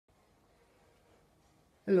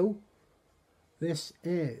Hello, this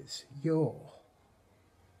is your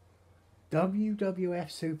WWF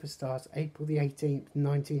Superstars April the 18th,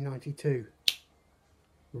 1992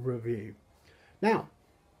 review. Now,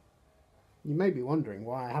 you may be wondering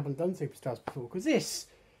why I haven't done Superstars before, because this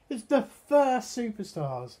is the first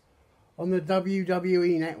Superstars on the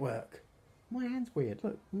WWE network. My hand's weird,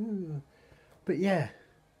 look. But yeah,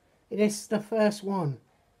 it is the first one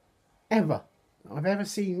ever I've ever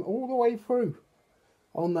seen all the way through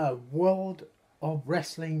on the World of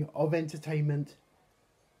Wrestling of Entertainment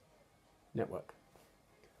network.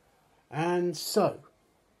 And so,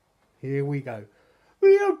 here we go.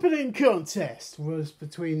 The opening contest was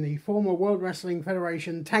between the former World Wrestling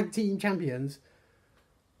Federation Tag Team Champions,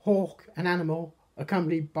 Hawk and Animal,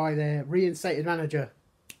 accompanied by their reinstated manager,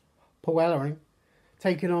 Paul Ellering,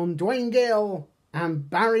 taking on Dwayne Gill and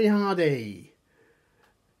Barry Hardy.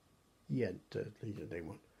 Yeah, Legion of Doom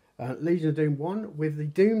won. Legion of Doom won with the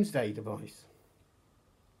Doomsday device.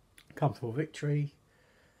 Comfortable victory.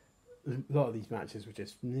 A lot of these matches were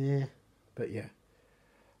just meh, but yeah.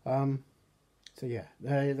 So yeah,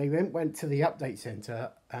 they went to the update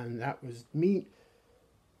centre, and that was me.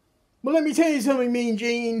 Well, let me tell you something, Mean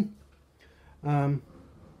Gene. And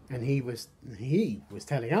he was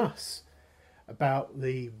telling us about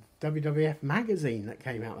the WWF magazine that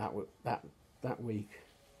came out that week,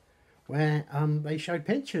 where they showed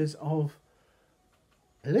pictures of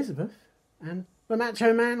Elizabeth and the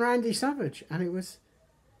Macho Man Randy Savage, and it was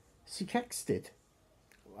Sikexted.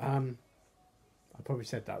 I probably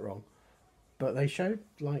said that wrong, but they showed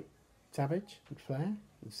like Savage and Flair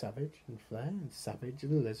and Savage and Flair and Savage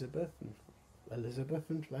and Elizabeth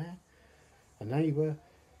and Flair, and they were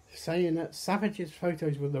saying that Savage's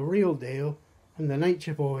photos were the real deal and the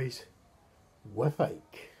Nature Boys were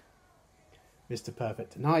fake. Mr.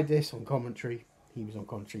 Perfect denied this on commentary. He was on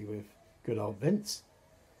commentary with good old Vince.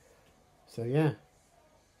 So yeah.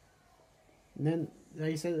 And then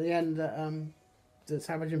they said at the end that that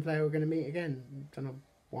Savage and Flair were going to meet again. Don't know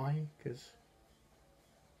why, because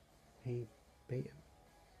he beat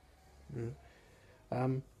him.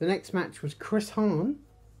 The next match was Chris Hahn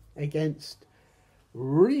against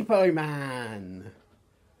Repo Man.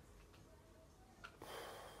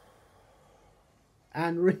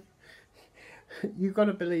 And you've got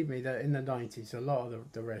to believe me that in the 90s, a lot of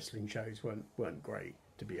the wrestling shows weren't great,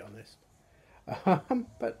 to be honest.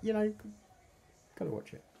 But, you know, got to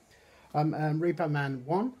watch it. Repo Man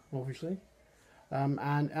won, obviously.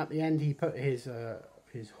 And at the end, he put his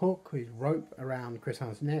hook, his rope around Chris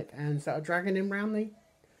Hahn's neck and started dragging him around the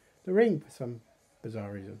ring for some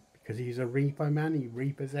bizarre reason. Because he's a Repo Man, he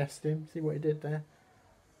repossessed him. See what he did there?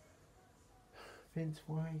 Vince,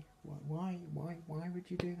 why would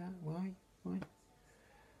you do that? Why?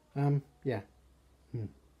 Yeah.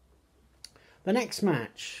 The next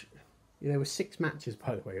match, there were 6 matches,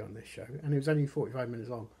 by the way, on this show, and it was only 45 minutes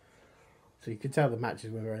long, so you could tell the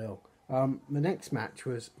matches were very long. The next match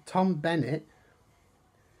was Tom Bennett,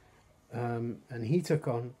 and he took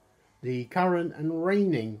on the current and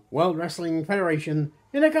reigning World Wrestling Federation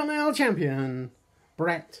Intercontinental Champion,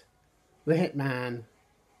 Bret the Hitman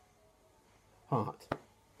Hart.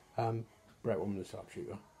 Bret won the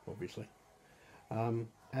sharpshooter, obviously.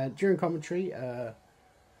 During commentary,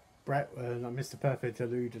 Bret, Mr. Perfect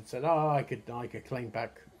alluded and said, "Oh, I could claim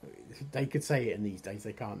back." They could say it in these days;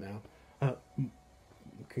 they can't now.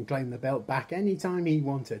 Can claim the belt back anytime he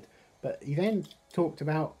wanted. But he then talked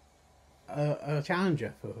about a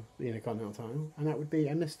challenger for the Intercontinental title, and that would be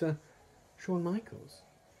a Mr. Shawn Michaels.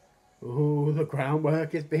 Oh, the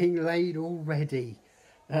groundwork is being laid already.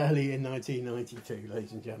 Early in 1992,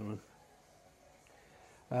 ladies and gentlemen.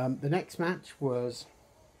 The next match was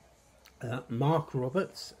Mark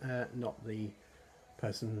Roberts, not the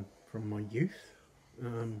person from my youth. I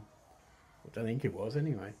don't think it was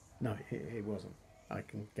anyway. No, it wasn't. I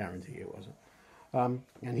can guarantee it wasn't.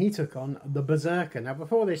 And he took on the Berserker. Now,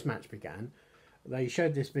 before this match began, they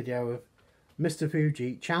showed this video of Mr.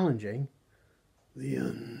 Fuji challenging the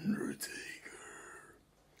Undertaker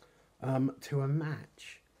to a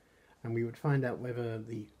match. And we would find out whether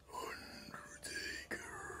the Undertaker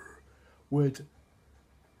would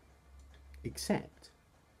accept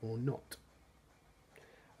or not.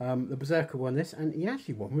 The Berserker won this, and he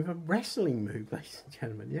actually won with a wrestling move, ladies and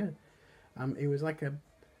gentlemen, yeah. It was like a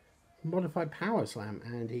modified power slam,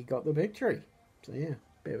 and he got the victory. So yeah,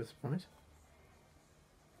 bit of a surprise.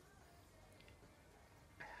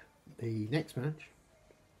 The next match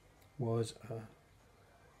was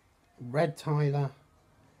Red Tyler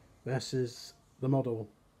versus the model,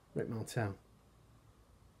 Rick Martel.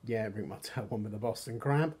 Yeah, Rick Martel won with the Boston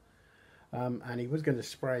Crab. And he was going to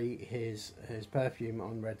spray his perfume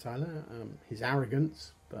on Red Tyler, his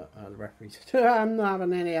arrogance, but the referee said, I'm not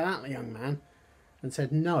having any of that, young man, and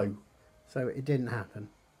said no. So it didn't happen.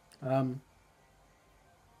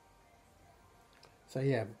 So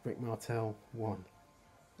yeah, Rick Martel won.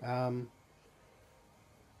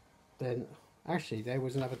 Then, actually, there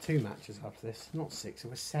was another 2 matches after this. Not 6, it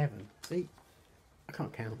was 7. See? I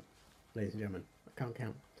can't count, ladies and gentlemen. I can't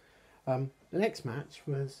count. The next match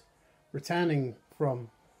was returning from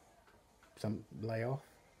some layoff.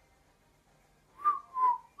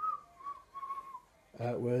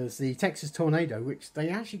 Was the Texas Tornado, which they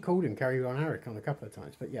actually called him Kerry Von Erich on a couple of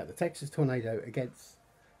times. But yeah, the Texas Tornado against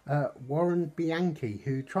Warren Bianchi,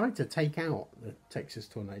 who tried to take out the Texas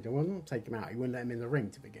Tornado. Well, not take him out, he wouldn't let him in the ring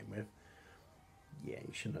to begin with. Yeah,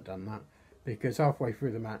 he shouldn't have done that. Because halfway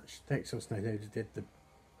through the match, Texas Tornado did the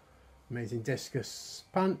amazing discus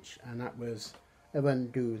punch, and that was a 1,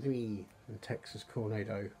 2, 3, and Texas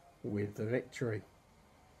Tornado with the victory.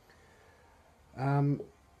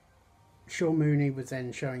 Sean Mooney was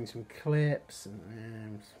then showing some clips,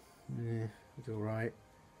 and it was alright.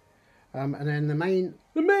 And then the main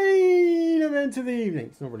event of the evening.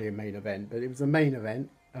 It's not really a main event, but it was the main event.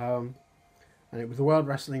 And it was the World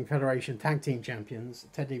Wrestling Federation Tag Team Champions,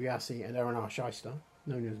 Ted DiBiase and Aaron R. Shyster,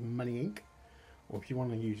 known as Money Inc. Or if you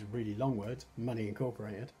want to use a really long word, Money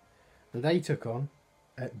Incorporated. And they took on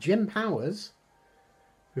Jim Powers,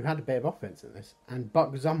 who had a bit of offense in this, and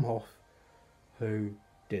Buck Zumhoff, who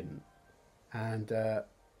didn't. And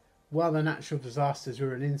while the Natural Disasters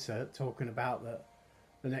were an insert, talking about that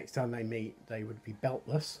the next time they meet, they would be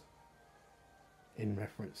beltless, in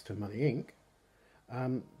reference to Money Inc.,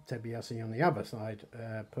 Ted DiBiase on the other side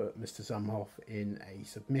put Mr. Zumhoff in a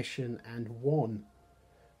submission and won.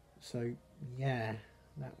 So, yeah,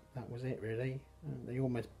 that was it, really. They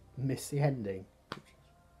almost missed the ending, which is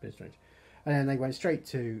a bit strange. And then they went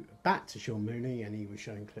straight back to Sean Mooney, and he was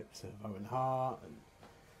showing clips of Owen Hart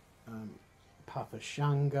and Papa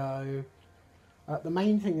Shango. The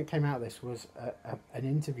main thing that came out of this was an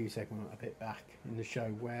interview segment a bit back in the show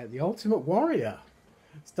where the Ultimate Warrior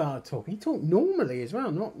started talking. He talked normally as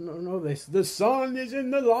well, not this, the sun is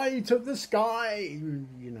in the light of the sky.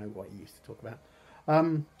 You know what he used to talk about.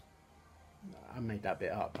 I made that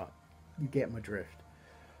bit up, but you get my drift.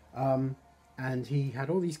 And he had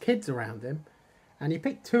all these kids around him, and he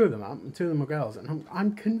picked 2 of them up, and 2 of them were girls, and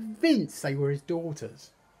I'm convinced they were his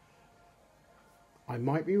daughters. I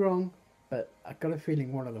might be wrong, but I've got a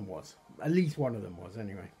feeling one of them was. At least one of them was,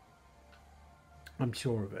 anyway. I'm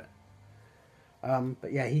sure of it.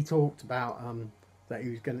 But yeah, he talked about that he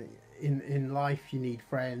was going to... In life, you need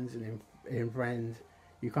friends, and in friends,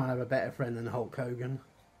 you can't have a better friend than Hulk Hogan.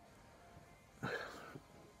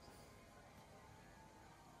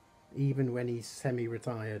 Even when he's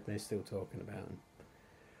semi-retired, they're still talking about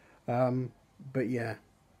him. But yeah.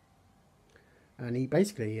 And he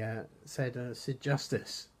basically said, Sid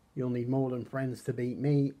Justice, you'll need more than friends to beat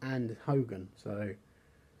me and Hogan. So,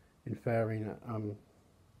 inferring that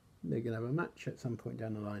they're going to have a match at some point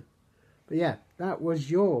down the line. But yeah, that was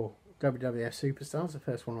your WWF Superstars, the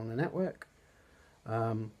first one on the network.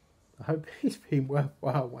 I hope it's been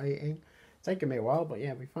worthwhile waiting. It's taken me a while, but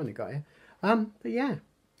yeah, we finally got here. But yeah,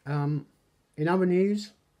 in other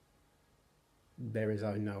news, there is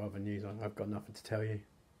no other news. I've got nothing to tell you,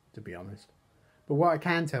 to be honest. But what I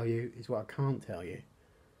can tell you is what I can't tell you.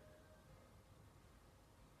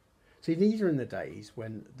 See, these are in the days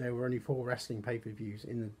when there were only 4 wrestling pay-per-views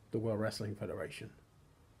in the World Wrestling Federation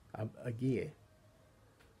a year.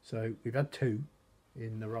 So we've had 2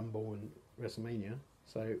 in the Rumble and WrestleMania.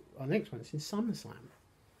 So our next one is in SummerSlam.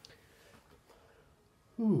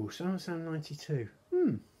 Ooh, SummerSlam 92.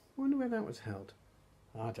 Wonder where that was held.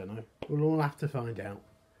 I don't know. We'll all have to find out.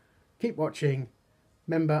 Keep watching.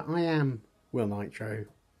 Remember, I am Will Nitro.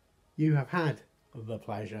 You have had the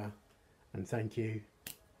pleasure. And thank you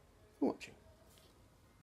for watching.